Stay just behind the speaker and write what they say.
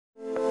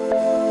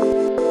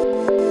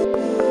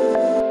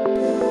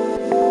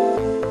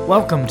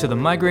Welcome to the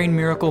Migraine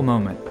Miracle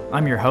Moment.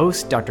 I'm your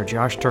host, Dr.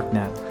 Josh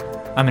Turknett.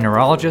 I'm a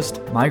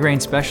neurologist, migraine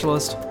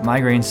specialist,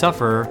 migraine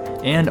sufferer,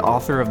 and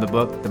author of the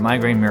book, The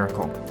Migraine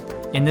Miracle.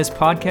 In this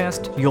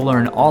podcast, you'll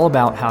learn all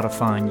about how to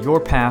find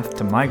your path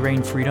to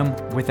migraine freedom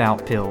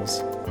without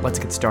pills. Let's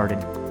get started.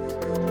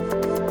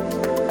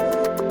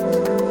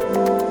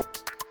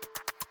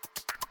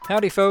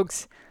 Howdy,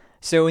 folks.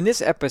 So in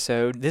this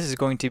episode, this is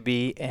going to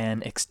be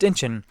an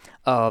extension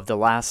of the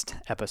last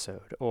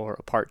episode, or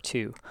a part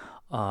 2,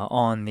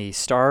 on the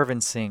starve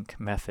and sink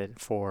method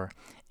for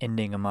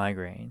ending a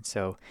migraine.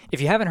 So if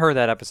you haven't heard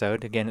that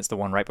episode, again, it's the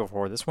one right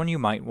before this one, you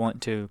might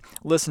want to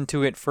listen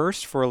to it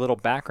first for a little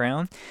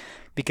background,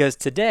 because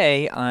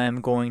today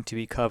I'm going to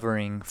be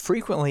covering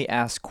frequently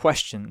asked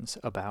questions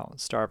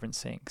about starve and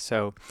sink.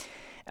 So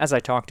as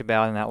I talked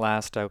about in that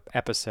last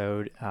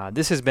episode,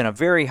 this has been a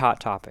very hot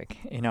topic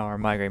in our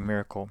Migraine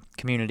Miracle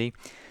community.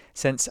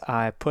 Since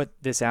I put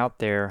this out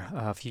there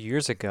a few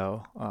years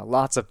ago,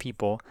 lots of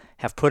people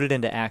have put it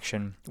into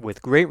action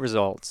with great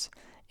results.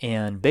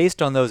 And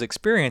based on those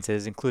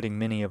experiences, including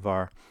many of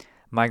our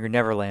Migraine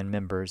Neverland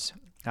members,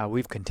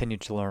 we've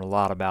continued to learn a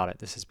lot about it.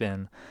 This has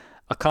been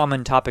a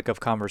common topic of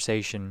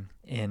conversation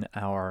in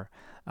our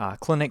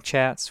clinic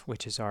chats,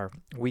 which is our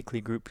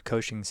weekly group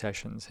coaching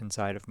sessions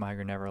inside of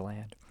Migraine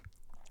Neverland.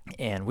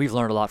 And we've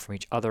learned a lot from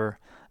each other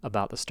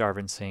about the starve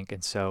and sink.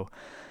 And so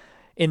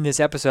in this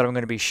episode, I'm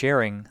going to be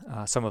sharing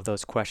some of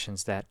those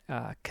questions that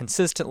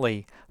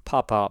consistently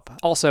pop up.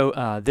 Also,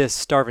 this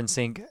starve and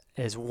sink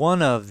is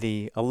one of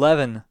the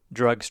 11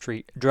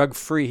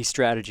 drug-free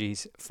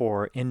strategies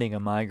for ending a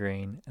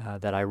migraine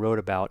that I wrote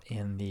about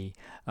in the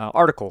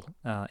article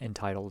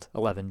entitled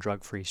 11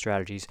 Drug-Free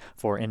Strategies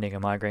for Ending a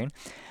Migraine.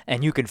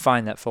 And you can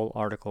find that full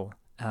article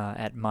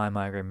at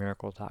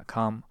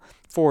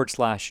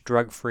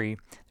mymigrainemiracle.com/drug-free.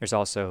 There's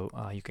also,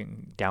 you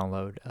can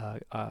download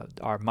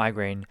our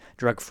migraine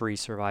drug-free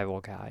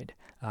survival guide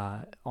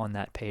on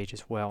that page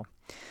as well.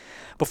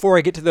 Before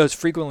I get to those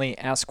frequently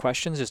asked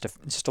questions,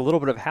 just a little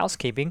bit of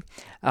housekeeping.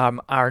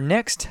 Our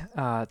next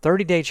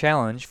 30-day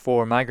challenge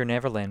for Migraine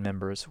Neverland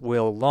members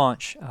will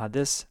launch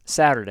this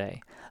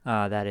Saturday.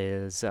 That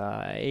is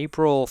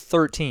April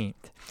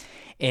 13th.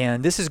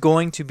 And this is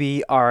going to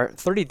be our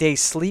 30-day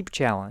sleep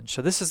challenge.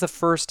 So this is the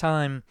first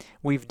time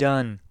we've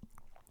done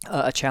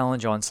a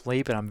challenge on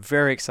sleep, and I'm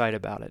very excited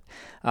about it.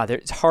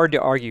 It's hard to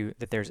argue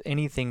that there's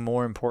anything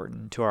more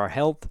important to our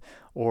health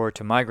or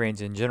to migraines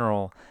in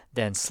general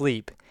than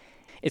sleep.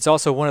 It's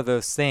also one of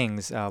those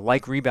things,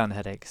 like rebound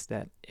headaches,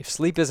 that if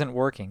sleep isn't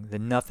working,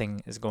 then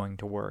nothing is going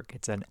to work.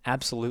 It's an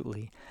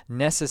absolutely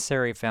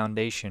necessary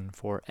foundation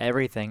for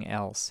everything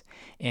else.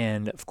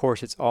 And of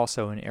course, it's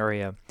also an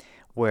area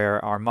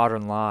where our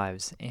modern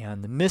lives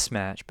and the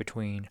mismatch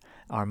between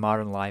our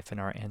modern life and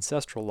our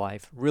ancestral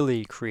life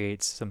really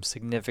creates some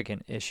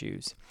significant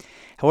issues.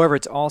 However,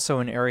 it's also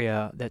an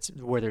area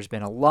where there's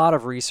been a lot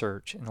of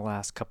research in the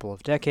last couple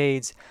of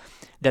decades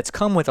that's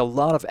come with a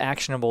lot of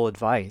actionable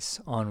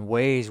advice on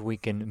ways we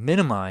can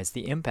minimize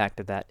the impact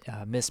of that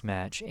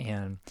mismatch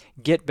and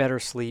get better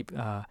sleep,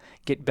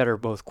 get better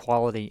both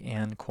quality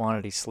and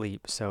quantity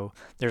sleep. So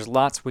there's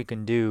lots we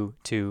can do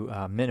to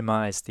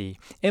minimize the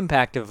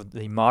impact of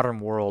the modern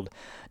world,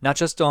 not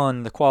just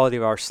on the quality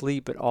of our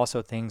sleep, but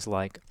also things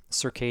like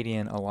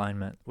circadian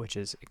alignment, which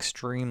is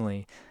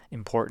extremely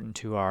important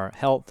to our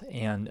health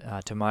and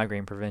to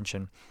migraine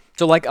prevention.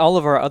 So like all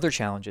of our other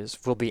challenges,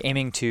 we'll be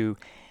aiming to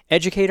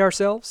educate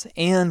ourselves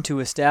and to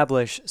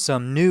establish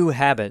some new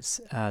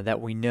habits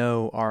that we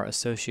know are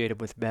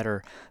associated with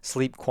better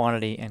sleep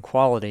quantity and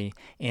quality,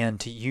 and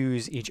to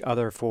use each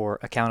other for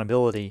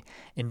accountability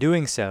in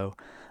doing so.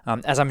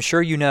 As I'm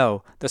sure you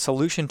know, the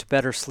solution to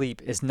better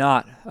sleep is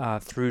not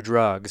through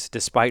drugs,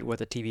 despite what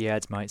the TV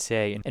ads might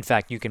say. In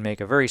fact, you can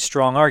make a very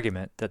strong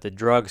argument that the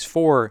drugs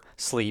for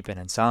sleep and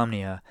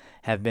insomnia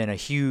have been a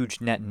huge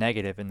net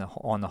negative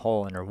on the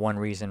whole, and are one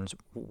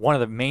of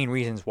the main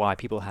reasons why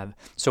people have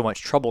so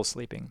much trouble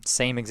sleeping.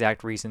 Same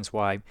exact reasons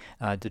why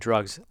the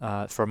drugs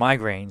for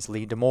migraines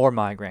lead to more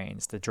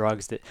migraines. The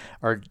drugs that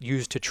are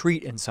used to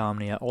treat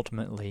insomnia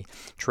ultimately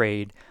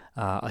trade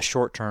a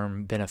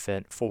short-term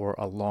benefit for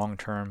a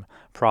long-term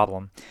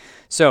problem.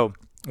 So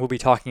we'll be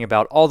talking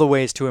about all the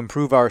ways to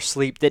improve our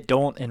sleep that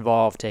don't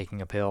involve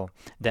taking a pill,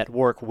 that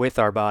work with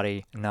our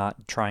body,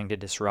 not trying to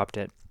disrupt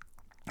it.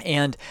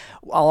 And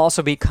I'll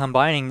also be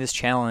combining this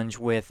challenge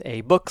with a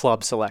book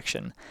club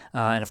selection.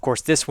 And of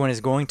course, this one is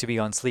going to be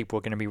on sleep. We're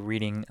going to be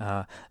reading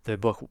the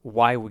book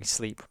Why We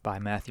Sleep by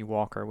Matthew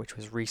Walker, which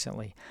was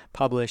recently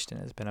published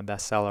and has been a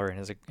bestseller and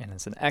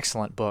is an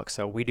excellent book.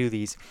 So we do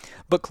these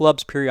book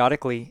clubs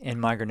periodically in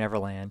Migraine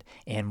Neverland,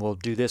 and we'll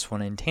do this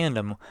one in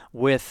tandem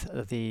with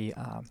the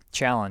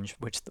challenge,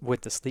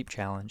 with the sleep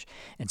challenge.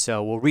 And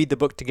so we'll read the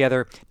book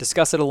together,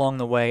 discuss it along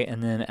the way,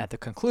 and then at the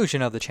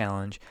conclusion of the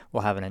challenge,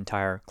 we'll have an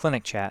entire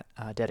clinic chat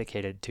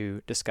dedicated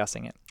to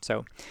discussing it.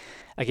 So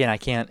again, I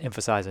can't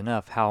emphasize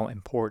enough how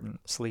important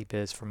sleep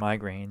is for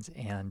migraines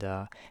and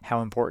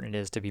how important it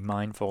is to be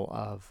mindful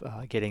of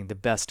getting the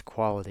best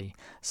quality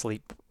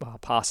sleep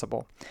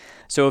possible.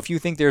 So if you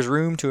think there's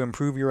room to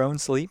improve your own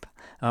sleep,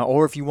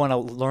 or if you want to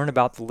learn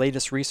about the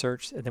latest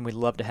research, then we'd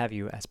love to have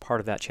you as part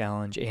of that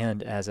challenge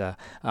and as a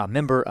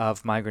member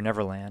of Migraine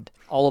Neverland.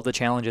 All of the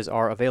challenges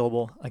are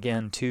available,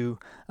 again, to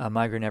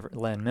Migraine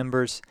Neverland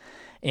members.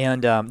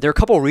 And there are a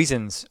couple of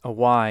reasons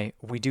why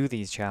we do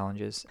these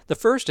challenges. The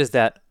first is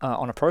that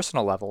on a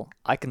personal level,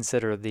 I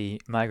consider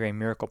the Migraine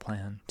Miracle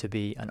Plan to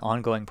be an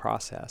ongoing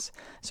process.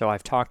 So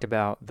I've talked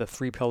about the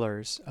 3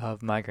 pillars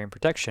of migraine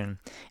protection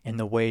and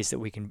the ways that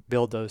we can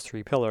build those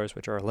 3 pillars,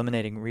 which are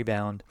eliminating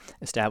rebound,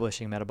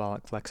 establishing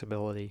metabolic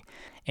flexibility,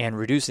 and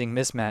reducing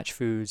mismatched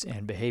foods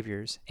and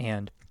behaviors.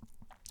 And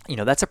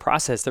that's a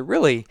process that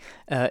really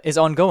is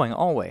ongoing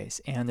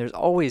always, and there's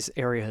always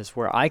areas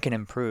where I can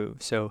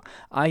improve. So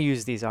I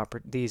use these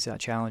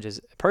challenges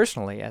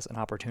personally as an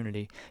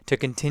opportunity to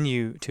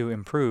continue to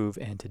improve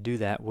and to do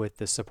that with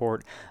the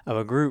support of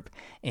a group.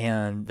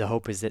 And the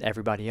hope is that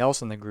everybody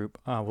else in the group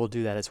will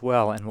do that as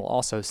well, and will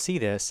also see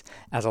this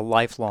as a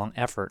lifelong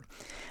effort.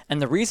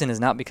 And the reason is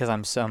not because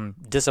I'm some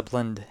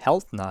disciplined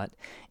health nut.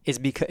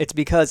 It's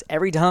because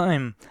every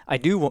time I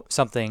do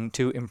something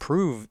to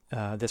improve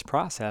this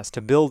process,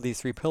 to build these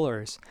 3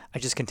 pillars, I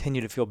just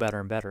continue to feel better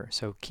and better.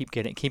 So keep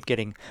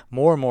getting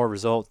more and more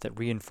results that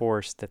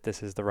reinforce that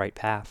this is the right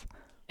path.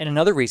 And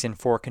another reason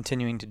for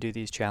continuing to do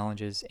these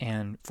challenges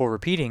and for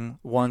repeating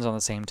ones on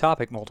the same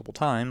topic multiple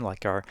times,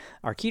 like our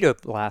Keto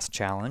Blast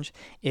challenge,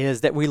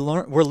 is that we're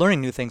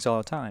learning new things all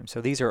the time. So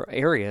these are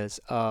areas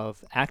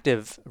of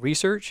active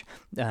research,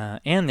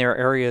 and there are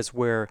areas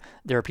where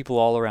there are people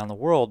all around the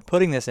world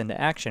putting this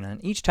into action.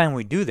 And each time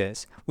we do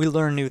this, we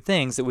learn new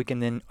things that we can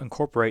then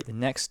incorporate the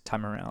next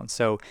time around.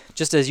 So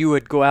just as you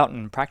would go out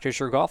and practice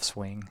your golf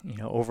swing,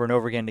 over and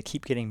over again to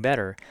keep getting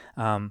better,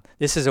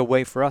 this is a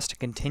way for us to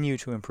continue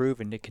to improve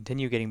and to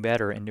continue getting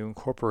better and to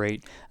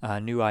incorporate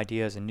new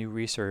ideas and new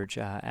research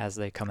as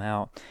they come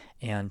out,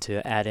 and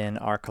to add in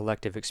our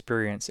collective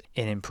experience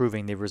in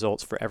improving the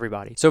results for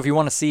everybody. So if you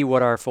want to see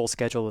what our full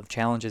schedule of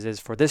challenges is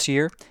for this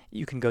year,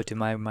 you can go to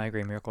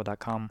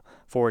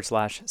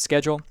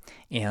mymigrainemiracle.com/schedule.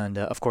 And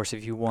of course,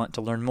 if you want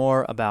to learn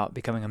more about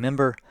becoming a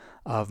member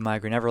of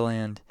Migraine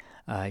Neverland,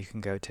 you can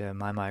go to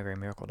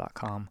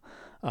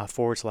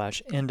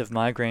mymigrainemiracle.com/end of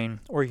migraine,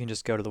 or you can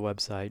just go to the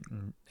website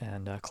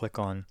and click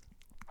on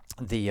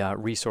the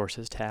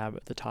resources tab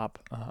at the top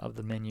of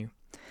the menu.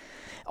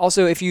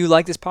 Also, if you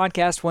like this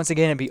podcast, once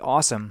again, it'd be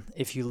awesome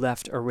if you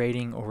left a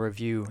rating or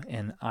review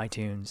in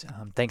iTunes.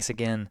 Thanks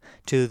again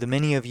to the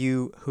many of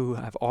you who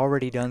have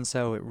already done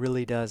so. It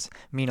really does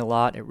mean a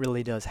lot. It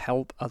really does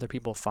help other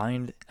people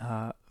find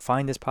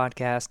this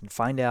podcast and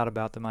find out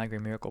about the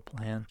Migraine Miracle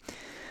Plan.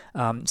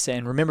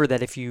 And remember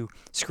that if you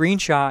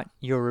screenshot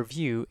your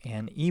review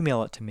and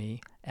email it to me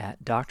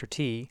at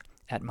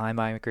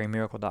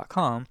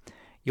drT@mymigrainemiracle.com,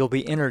 you'll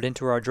be entered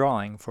into our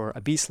drawing for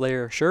a Beast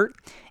Slayer shirt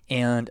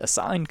and a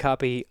signed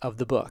copy of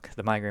the book,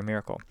 The Migraine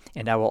Miracle.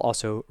 And I will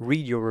also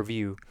read your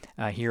review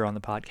here on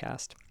the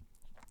podcast.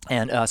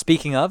 And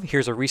speaking of,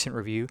 here's a recent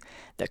review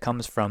that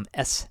comes from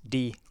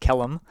S.D.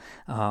 Kellum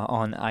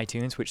on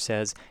iTunes, which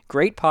says,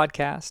 "Great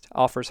podcast,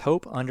 offers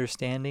hope,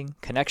 understanding,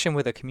 connection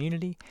with a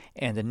community,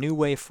 and a new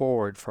way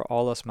forward for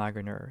all us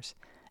migraineurs.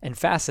 And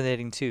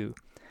fascinating too,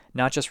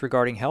 not just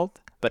regarding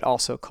health, but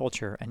also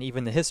culture and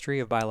even the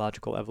history of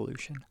biological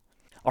evolution."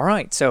 All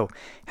right, so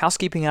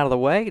housekeeping out of the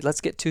way,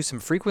 let's get to some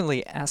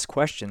frequently asked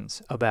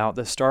questions about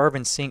the starve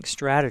and sink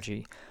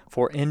strategy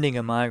for ending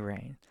a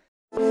migraine.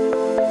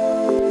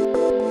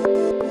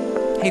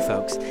 Hey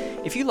folks,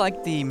 if you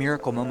like the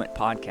Miracle Moment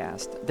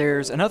podcast,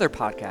 there's another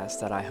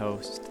podcast that I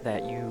host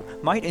that you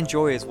might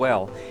enjoy as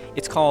well.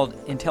 It's called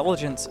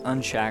Intelligence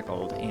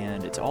Unshackled,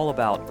 and it's all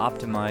about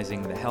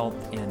optimizing the health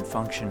and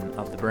function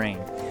of the brain.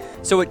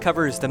 So it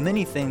covers the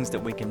many things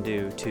that we can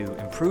do to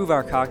improve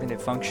our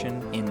cognitive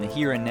function in the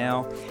here and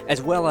now,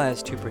 as well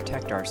as to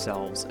protect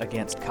ourselves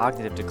against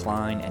cognitive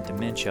decline and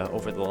dementia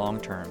over the long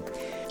term.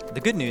 The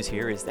good news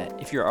here is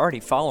that if you're already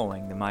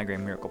following the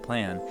Migraine Miracle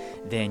Plan,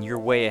 then you're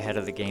way ahead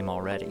of the game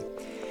already.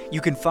 You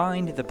can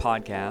find the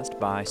podcast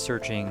by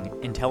searching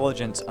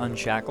Intelligence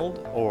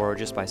Unshackled, or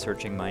just by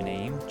searching my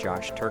name,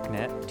 Josh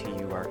Turknett,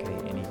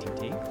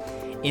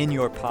 Turknett, in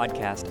your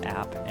podcast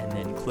app and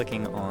then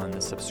clicking on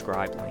the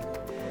subscribe link.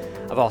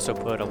 I've also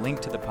put a link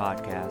to the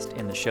podcast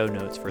in the show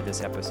notes for this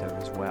episode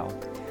as well.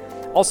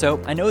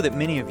 Also, I know that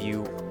many of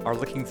you are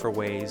looking for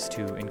ways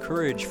to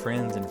encourage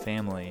friends and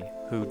family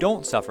who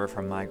don't suffer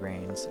from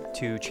migraines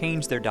to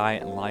change their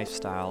diet and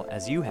lifestyle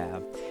as you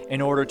have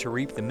in order to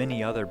reap the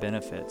many other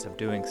benefits of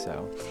doing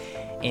so.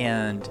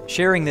 And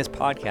sharing this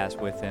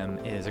podcast with them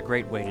is a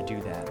great way to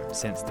do that,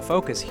 since the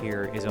focus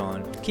here is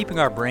on keeping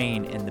our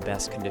brain in the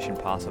best condition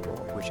possible,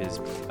 which is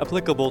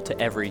applicable to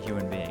every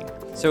human being.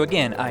 So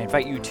again, I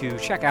invite you to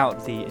check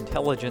out the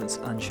Intelligence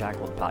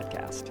Unshackled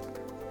podcast.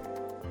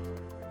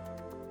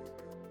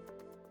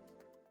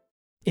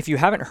 If you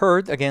haven't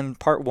heard, again,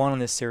 part 1 in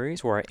this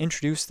series where I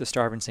introduced the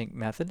Starve and Sink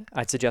method,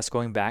 I'd suggest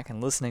going back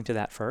and listening to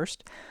that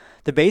first.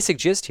 The basic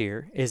gist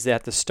here is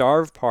that the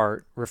starve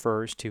part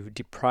refers to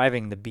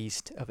depriving the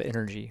beast of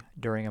energy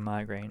during a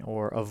migraine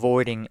or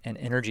avoiding an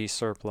energy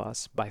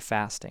surplus by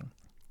fasting.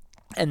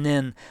 And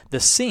then the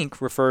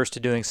sink refers to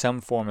doing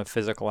some form of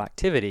physical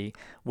activity,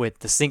 with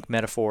the sink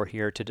metaphor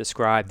here to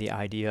describe the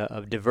idea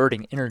of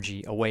diverting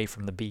energy away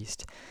from the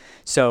beast.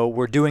 So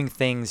we're doing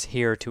things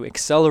here to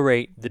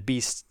accelerate the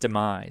beast's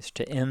demise,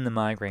 to end the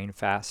migraine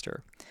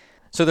faster.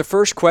 So the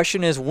first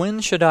question is, when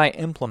should I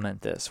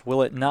implement this?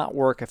 Will it not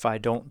work if I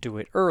don't do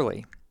it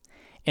early?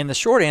 And the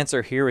short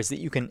answer here is that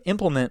you can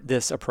implement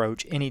this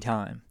approach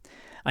anytime.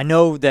 I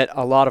know that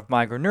a lot of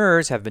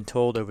migraineurs have been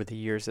told over the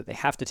years that they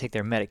have to take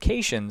their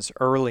medications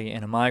early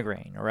in a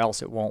migraine or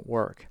else it won't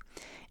work.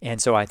 And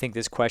so I think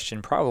this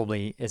question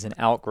probably is an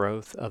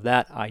outgrowth of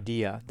that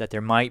idea that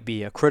there might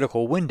be a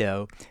critical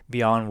window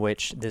beyond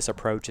which this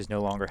approach is no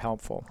longer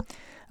helpful.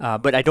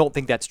 But I don't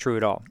think that's true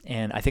at all.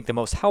 And I think the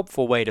most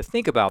helpful way to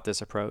think about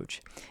this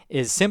approach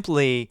is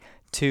simply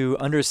to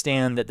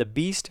understand that the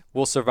beast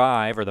will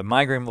survive, or the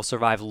migraine will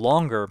survive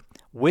longer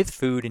with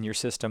food in your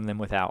system than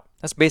without.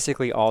 That's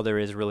basically all there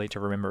is really to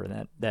remember,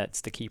 and that's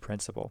the key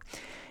principle.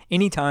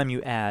 Anytime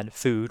you add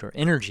food or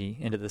energy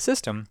into the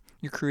system,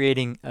 you're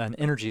creating an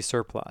energy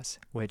surplus,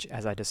 which,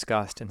 as I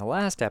discussed in the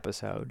last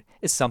episode,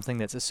 is something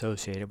that's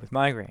associated with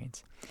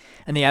migraines.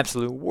 And the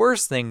absolute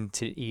worst thing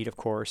to eat, of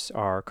course,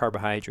 are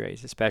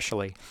carbohydrates,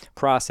 especially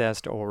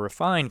processed or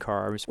refined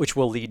carbs, which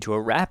will lead to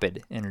a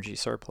rapid energy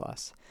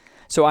surplus.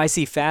 So I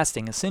see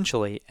fasting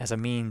essentially as a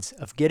means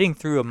of getting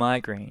through a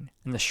migraine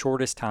in the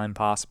shortest time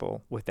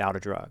possible without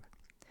a drug.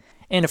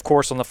 And of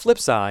course, on the flip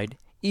side,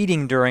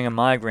 eating during a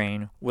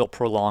migraine will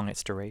prolong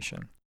its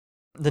duration.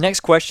 The next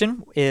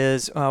question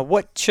is,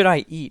 what should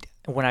I eat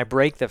when I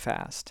break the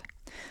fast?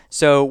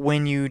 So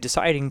when you're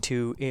deciding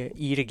to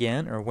eat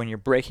again, or when you're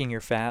breaking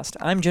your fast,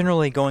 I'm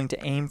generally going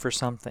to aim for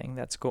something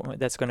that's going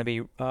to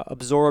be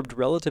absorbed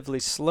relatively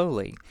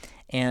slowly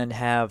and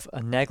have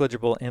a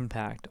negligible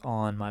impact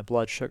on my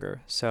blood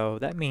sugar. So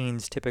that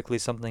means typically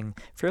something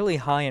fairly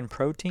high in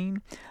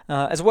protein,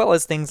 as well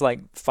as things like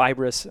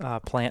fibrous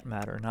plant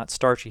matter, not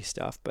starchy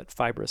stuff, but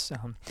fibrous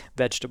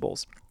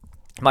vegetables.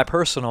 My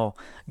personal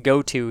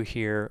go-to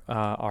here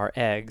are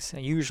eggs,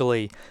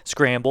 usually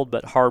scrambled,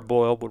 but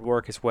hard-boiled would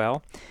work as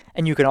well.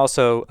 And you can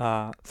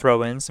also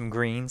throw in some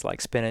greens like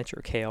spinach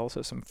or kale,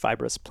 so some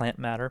fibrous plant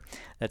matter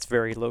that's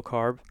very low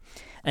carb.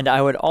 And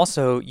I would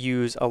also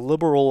use a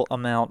liberal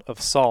amount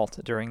of salt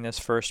during this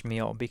first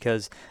meal,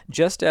 because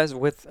just as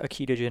with a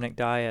ketogenic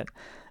diet,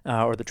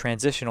 or the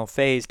transitional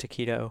phase to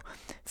keto,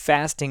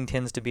 fasting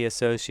tends to be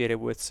associated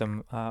with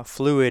some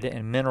fluid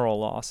and mineral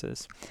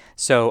losses.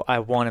 So I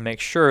want to make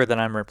sure that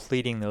I'm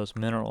repleting those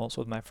minerals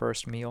with my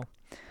first meal.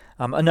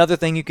 Another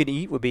thing you could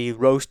eat would be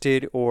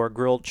roasted or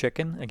grilled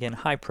chicken, again,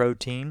 high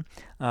protein,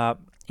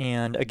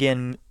 and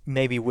again,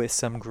 maybe with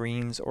some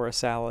greens or a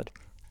salad.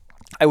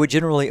 I would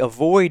generally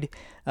avoid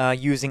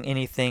using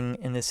anything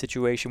in this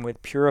situation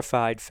with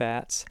purified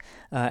fats,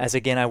 as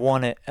again, I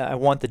want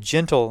the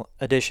gentle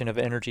addition of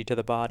energy to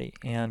the body.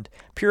 And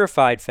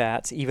purified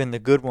fats, even the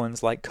good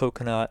ones like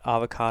coconut,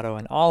 avocado,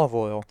 and olive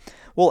oil,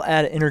 will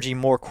add energy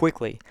more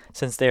quickly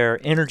since they're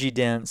energy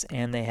dense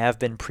and they have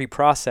been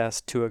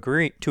pre-processed to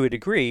a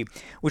degree,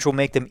 which will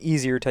make them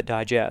easier to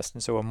digest,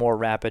 and so a more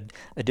rapid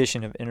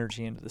addition of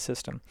energy into the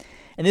system.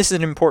 And this is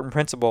an important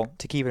principle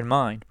to keep in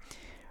mind.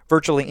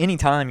 Virtually any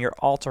time you're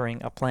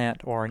altering a plant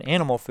or an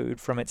animal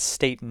food from its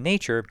state in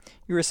nature,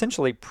 you're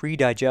essentially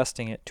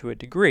pre-digesting it to a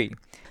degree.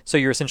 So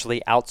you're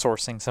essentially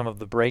outsourcing some of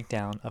the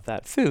breakdown of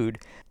that food,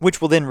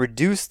 which will then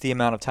reduce the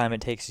amount of time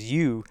it takes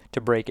you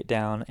to break it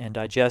down and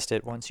digest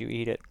it once you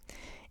eat it.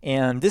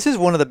 And this is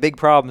one of the big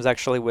problems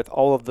actually with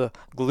all of the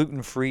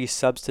gluten-free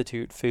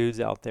substitute foods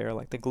out there,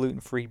 like the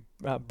gluten-free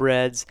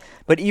breads,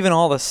 but even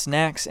all the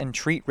snacks and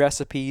treat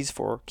recipes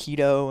for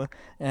keto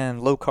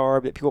and low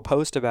carb that people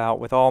post about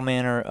with all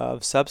manner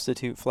of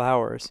substitute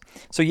flours.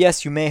 So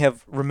yes, you may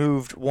have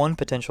removed one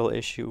potential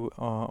issue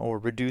or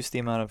reduced the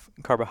amount of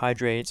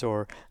carbohydrates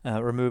or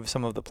removed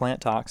some of the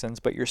plant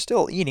toxins, but you're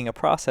still eating a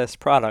processed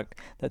product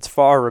that's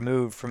far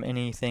removed from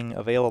anything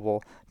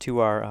available to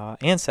our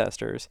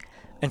ancestors.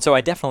 And so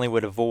I definitely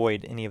would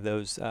avoid any of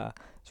those sort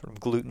of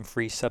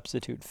gluten-free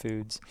substitute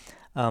foods.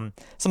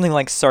 Something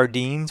like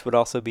sardines would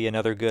also be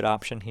another good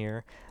option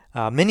here.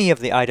 Many of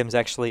the items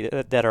actually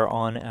that are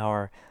on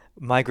our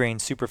migraine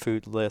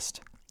superfood list,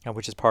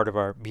 which is part of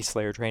our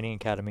B-Slayer Training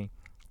Academy,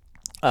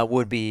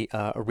 would be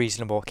a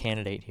reasonable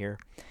candidate here.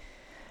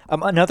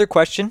 Another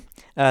question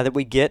that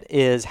we get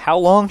is, how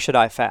long should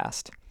I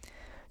fast?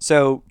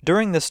 So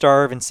during the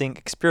Starve and Sink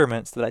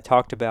experiments that I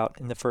talked about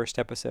in the first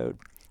episode,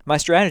 my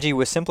strategy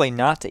was simply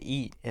not to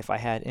eat if I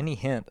had any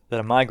hint that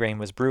a migraine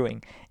was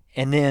brewing,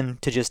 and then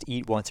to just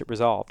eat once it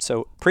resolved.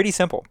 So pretty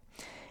simple.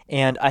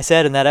 And I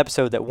said in that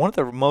episode that one of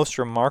the most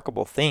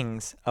remarkable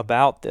things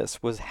about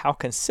this was how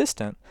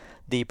consistent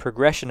the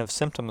progression of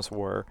symptoms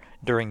were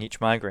during each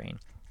migraine.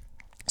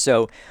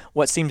 So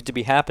what seems to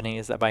be happening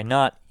is that by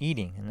not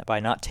eating and by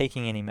not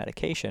taking any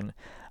medication,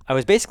 I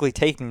was basically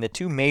taking the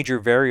two major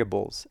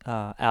variables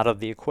out of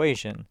the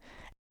equation.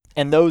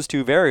 And those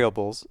two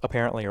variables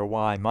apparently are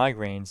why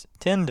migraines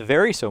tend to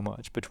vary so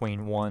much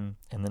between one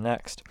and the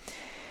next.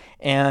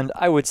 And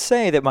I would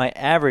say that my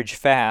average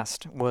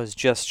fast was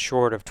just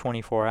short of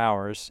 24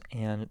 hours,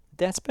 and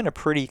that's been a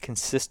pretty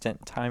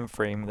consistent time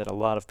frame that a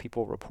lot of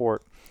people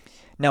report.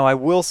 Now, I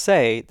will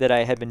say that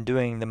I had been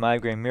doing the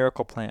Migraine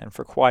Miracle Plan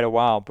for quite a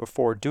while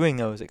before doing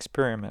those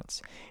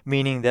experiments,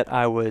 meaning that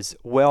I was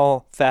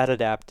well fat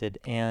adapted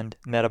and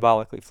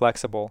metabolically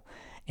flexible,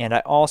 and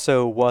I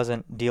also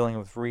wasn't dealing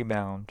with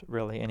rebound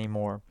really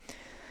anymore.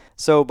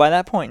 So by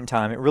that point in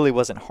time, it really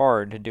wasn't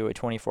hard to do a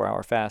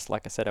 24-hour fast.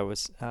 Like I said, I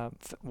was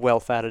well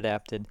fat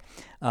adapted,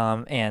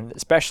 and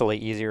especially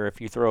easier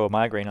if you throw a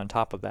migraine on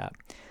top of that.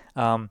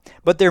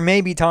 But there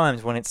may be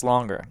times when it's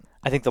longer.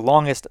 I think the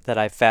longest that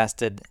I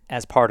fasted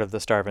as part of the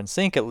Starve and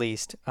Sink, at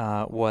least,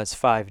 was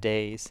 5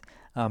 days.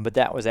 But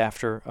that was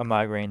after a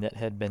migraine that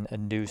had been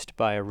induced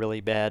by a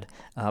really bad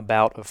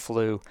bout of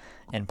flu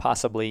and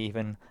possibly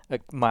even a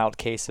mild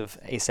case of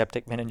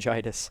aseptic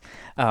meningitis.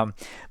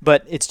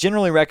 But it's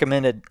generally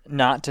recommended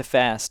not to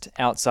fast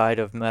outside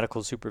of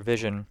medical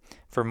supervision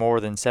for more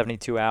than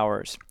 72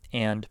 hours.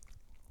 And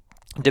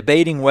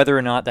debating whether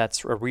or not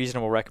that's a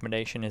reasonable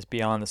recommendation is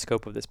beyond the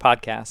scope of this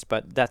podcast,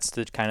 but that's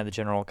the kind of the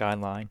general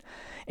guideline.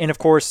 And of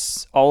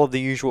course, all of the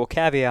usual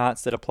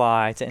caveats that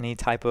apply to any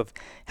type of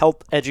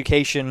health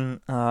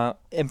education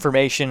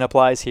information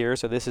applies here.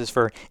 So this is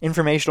for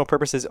informational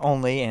purposes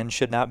only and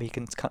should not be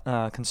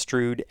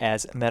construed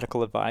as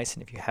medical advice.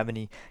 And if you have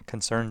any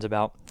concerns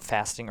about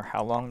fasting or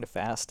how long to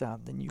fast,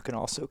 then you can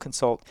also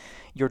consult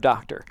your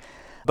doctor.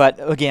 But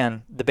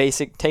again, the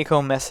basic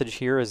take-home message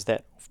here is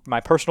that my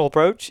personal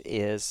approach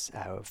is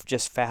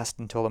just fast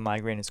until the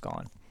migraine is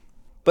gone.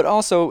 But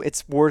also,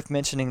 it's worth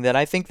mentioning that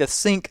I think the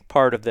sink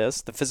part of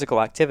this, the physical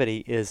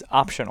activity, is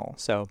optional.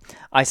 So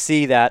I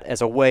see that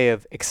as a way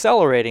of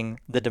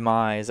accelerating the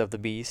demise of the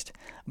beast,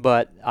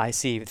 but I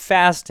see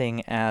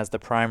fasting as the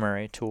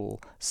primary tool,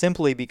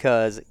 simply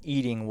because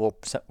eating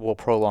will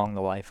prolong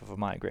the life of a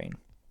migraine.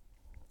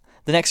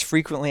 The next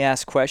frequently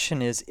asked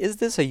question is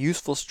this a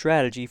useful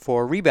strategy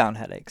for rebound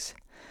headaches?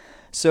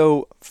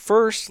 So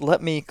first,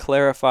 let me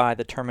clarify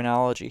the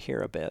terminology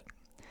here a bit.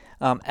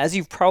 As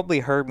you've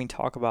probably heard me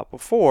talk about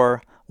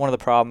before, one of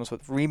the problems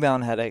with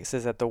rebound headaches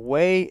is that the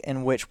way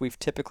in which we've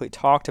typically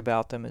talked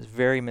about them is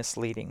very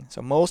misleading.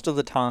 So most of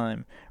the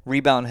time,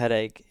 rebound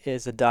headache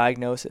is a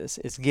diagnosis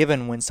is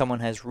given when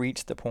someone has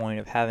reached the point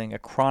of having a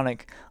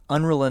chronic,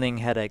 unrelenting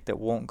headache that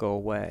won't go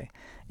away.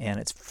 And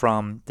it's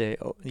from the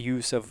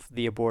use of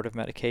the abortive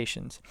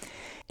medications.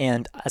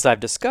 And as I've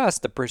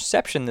discussed, the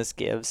perception this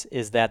gives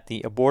is that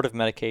the abortive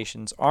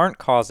medications aren't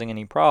causing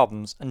any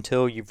problems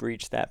until you've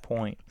reached that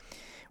point,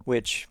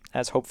 which,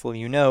 as hopefully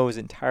you know, is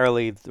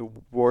entirely the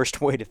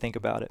worst way to think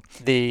about it.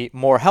 The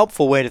more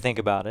helpful way to think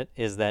about it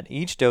is that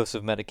each dose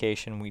of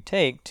medication we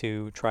take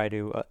to try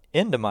to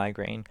end a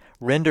migraine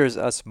renders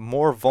us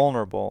more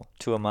vulnerable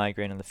to a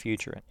migraine in the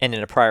future. And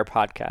in a prior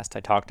podcast, I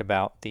talked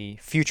about the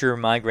future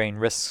migraine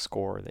risk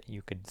score that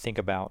you could think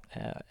about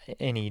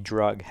any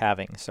drug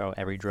having. So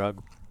every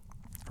drug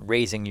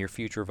raising your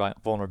future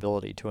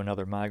vulnerability to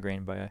another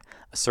migraine by a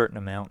certain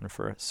amount and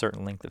for a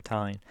certain length of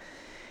time.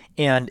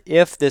 And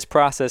if this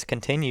process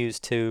continues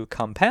to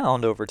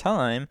compound over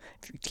time,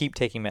 if you keep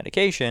taking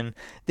medication,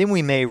 then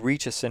we may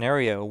reach a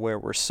scenario where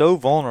we're so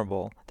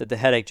vulnerable that the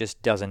headache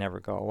just doesn't ever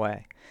go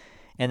away.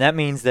 And that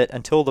means that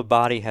until the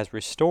body has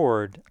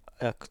restored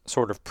a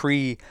sort of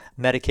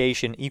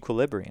pre-medication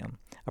equilibrium,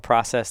 a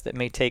process that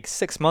may take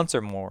 6 months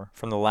or more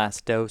from the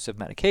last dose of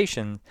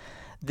medication,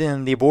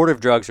 then the abortive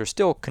drugs are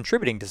still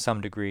contributing to some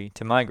degree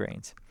to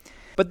migraines.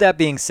 But that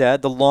being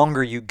said, the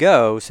longer you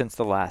go since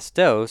the last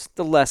dose,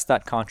 the less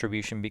that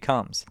contribution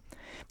becomes.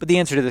 But the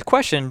answer to the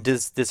question,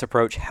 does this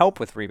approach help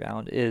with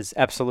rebound, is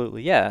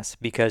absolutely yes,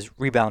 because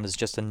rebound is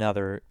just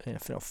another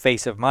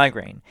face of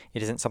migraine.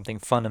 It isn't something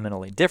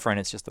fundamentally different.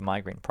 It's just the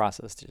migraine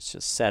process that's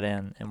just set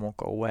in and won't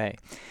go away.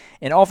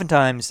 And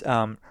oftentimes,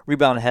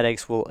 rebound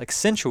headaches will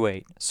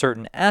accentuate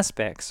certain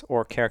aspects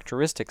or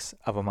characteristics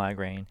of a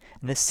migraine,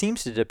 and this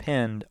seems to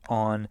depend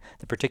on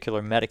the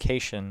particular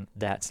medication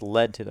that's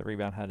led to the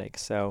rebound headache.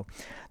 So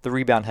the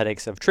rebound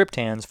headaches of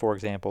triptans, for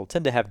example,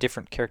 tend to have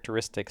different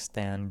characteristics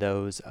than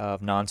those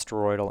of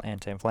non-steroidal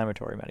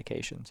anti-inflammatory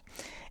medications.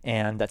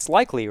 And that's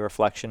likely a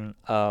reflection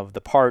of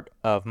the part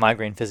of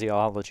migraine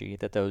physiology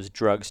that those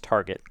drugs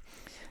target.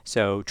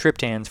 So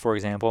triptans, for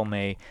example,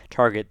 may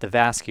target the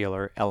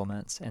vascular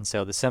elements, and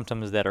so the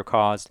symptoms that are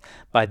caused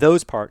by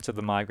those parts of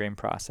the migraine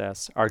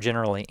process are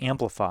generally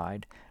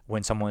amplified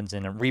when someone's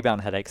in a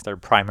rebound headaches, they're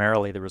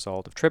primarily the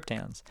result of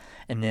triptans.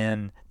 And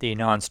then the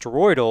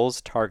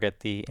non-steroidals target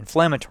the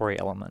inflammatory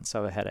elements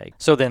of a headache.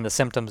 So then the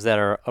symptoms that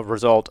are a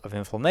result of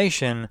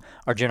inflammation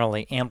are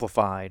generally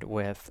amplified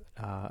with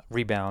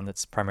rebound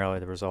that's primarily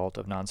the result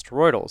of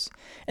non-steroidals.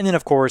 And then,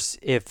 of course,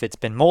 if it's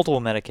been multiple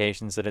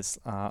medications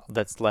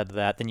that's led to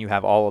that, then you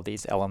have all of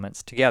these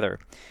elements together.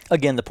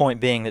 Again, the point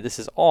being that this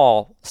is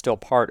all still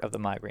part of the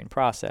migraine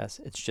process.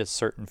 It's just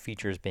certain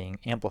features being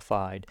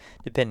amplified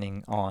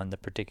depending on the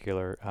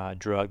particular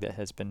drug that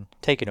has been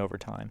taken over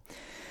time.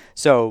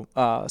 So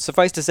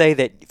suffice to say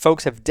that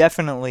folks have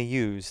definitely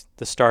used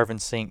the Starve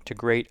and Sync to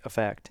great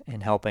effect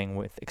in helping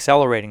with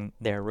accelerating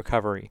their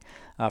recovery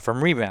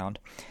from rebound.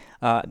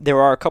 There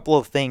are a couple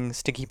of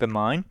things to keep in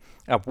mind.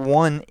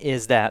 One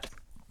is that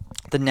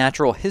the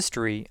natural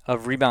history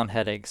of rebound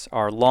headaches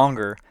are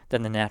longer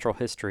than the natural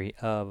history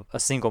of a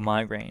single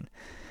migraine.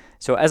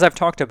 So as I've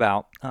talked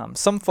about,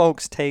 some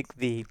folks take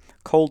the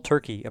cold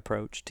turkey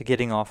approach to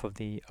getting off of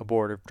the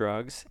abortive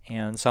drugs,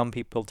 and some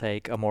people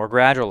take a more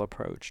gradual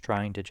approach,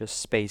 trying to just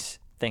space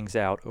things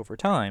out over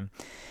time.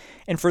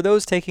 And for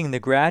those taking the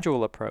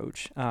gradual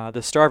approach,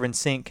 the Starve and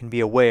Sync can be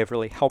a way of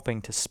really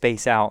helping to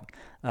space out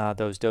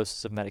those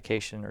doses of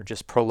medication or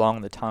just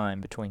prolong the time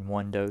between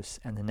one dose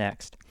and the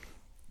next.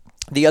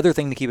 The other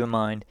thing to keep in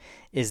mind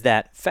is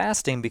that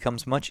fasting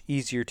becomes much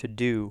easier to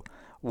do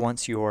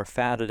once you're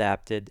fat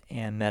adapted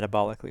and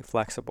metabolically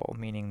flexible,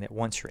 meaning that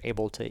once you're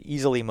able to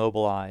easily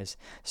mobilize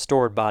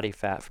stored body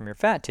fat from your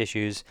fat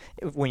tissues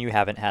when you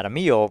haven't had a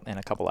meal in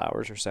a couple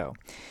hours or so.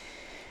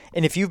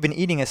 And if you've been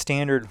eating a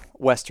standard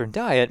Western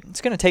diet,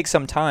 it's going to take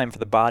some time for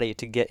the body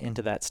to get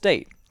into that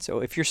state. So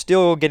if you're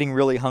still getting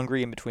really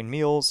hungry in between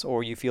meals,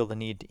 or you feel the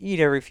need to eat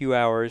every few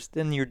hours,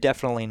 then you're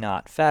definitely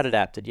not fat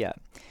adapted yet.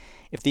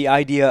 If the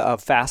idea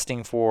of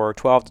fasting for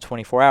 12 to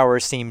 24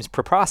 hours seems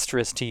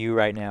preposterous to you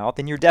right now,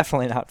 then you're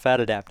definitely not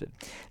fat adapted.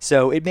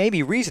 So it may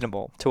be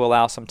reasonable to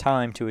allow some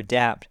time to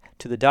adapt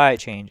to the diet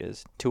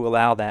changes, to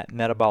allow that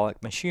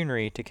metabolic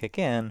machinery to kick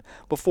in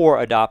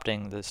before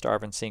adopting the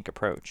Starve and Sync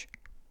approach.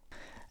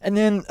 And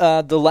then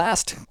the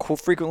last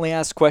frequently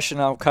asked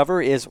question I'll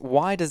cover is,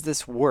 why does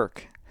this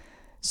work?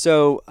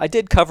 So I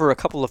did cover a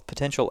couple of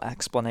potential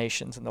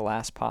explanations in the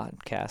last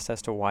podcast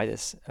as to why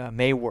this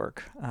may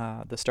work,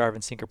 the Starve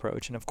and Sync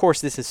approach. And of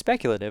course, this is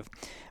speculative,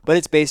 but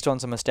it's based on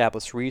some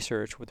established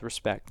research with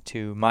respect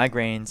to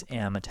migraines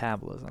and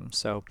metabolism.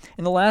 So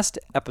in the last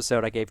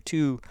episode, I gave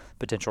two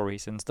potential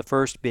reasons. The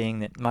first being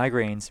that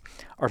migraines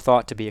are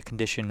thought to be a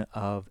condition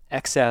of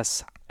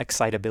excess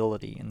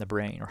excitability in the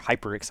brain, or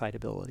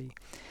hyperexcitability,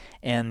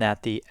 and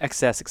that the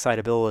excess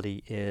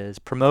excitability is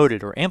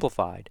promoted or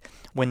amplified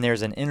when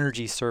there's an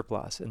energy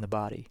surplus in the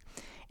body.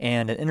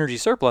 And an energy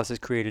surplus is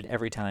created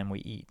every time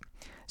we eat.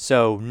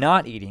 So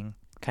not eating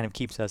kind of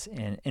keeps us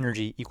in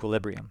energy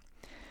equilibrium.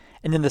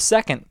 And then the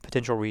second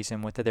potential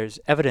reason was that there's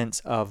evidence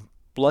of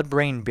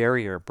blood-brain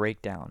barrier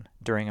breakdown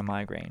during a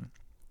migraine.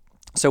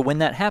 So when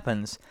that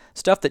happens,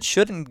 stuff that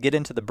shouldn't get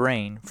into the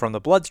brain from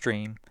the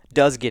bloodstream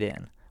does get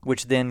in,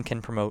 which then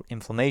can promote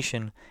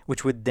inflammation,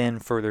 which would then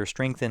further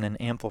strengthen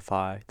and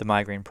amplify the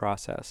migraine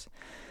process.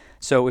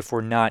 So if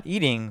we're not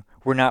eating,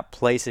 we're not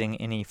placing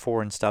any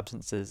foreign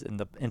substances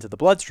into the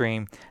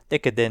bloodstream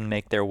that could then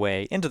make their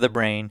way into the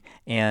brain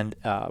and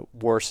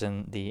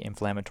worsen the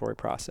inflammatory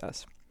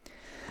process.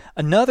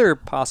 Another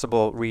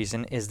possible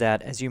reason is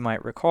that, as you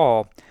might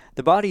recall,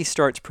 the body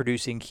starts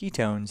producing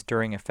ketones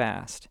during a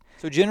fast.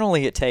 So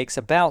generally it takes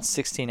about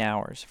 16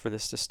 hours for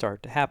this to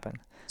start to happen.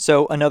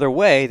 So another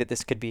way that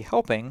this could be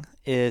helping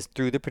is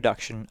through the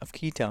production of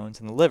ketones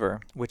in the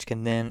liver, which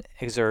can then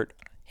exert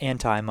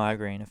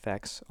anti-migraine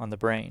effects on the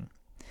brain.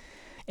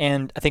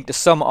 And I think to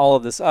sum all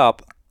of this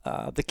up,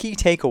 the key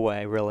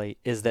takeaway really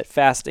is that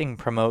fasting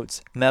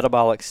promotes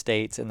metabolic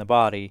states in the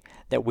body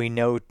that we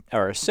know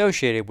are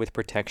associated with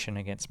protection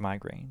against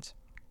migraines.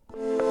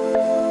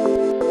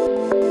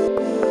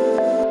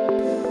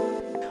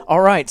 All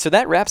right, so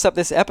that wraps up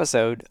this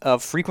episode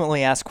of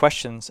frequently asked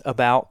questions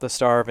about the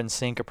Starve and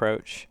Sync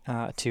approach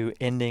to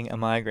ending a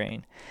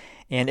migraine.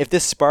 And if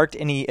this sparked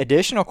any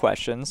additional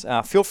questions,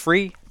 feel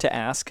free to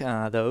ask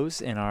those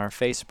in our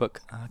Facebook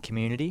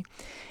community.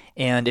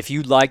 And if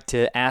you'd like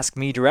to ask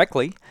me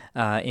directly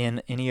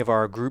in any of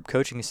our group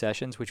coaching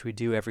sessions, which we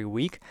do every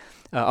week,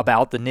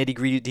 about the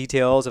nitty-gritty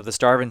details of the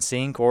Starve and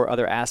Sync or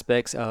other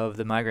aspects of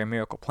the Migraine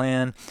Miracle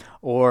Plan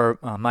or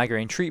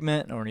migraine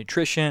treatment or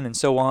nutrition and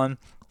so on,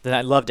 then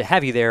I'd love to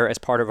have you there as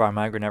part of our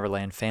Migraine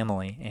Neverland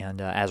family.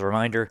 And as a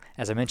reminder,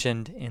 as I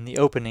mentioned in the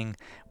opening,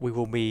 we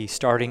will be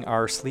starting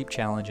our sleep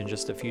challenge in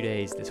just a few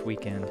days this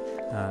weekend.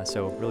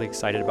 So really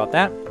excited about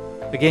that.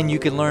 Again, you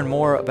can learn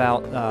more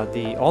about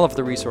all of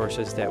the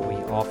resources that we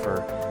offer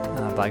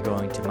by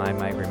going to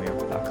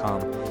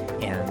mymigrainemiracle.com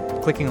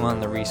and clicking on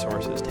the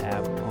resources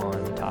tab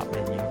on the top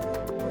menu.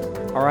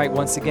 All right,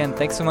 once again,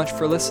 thanks so much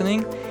for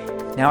listening.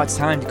 Now it's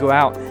time to go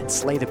out and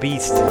slay the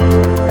beast.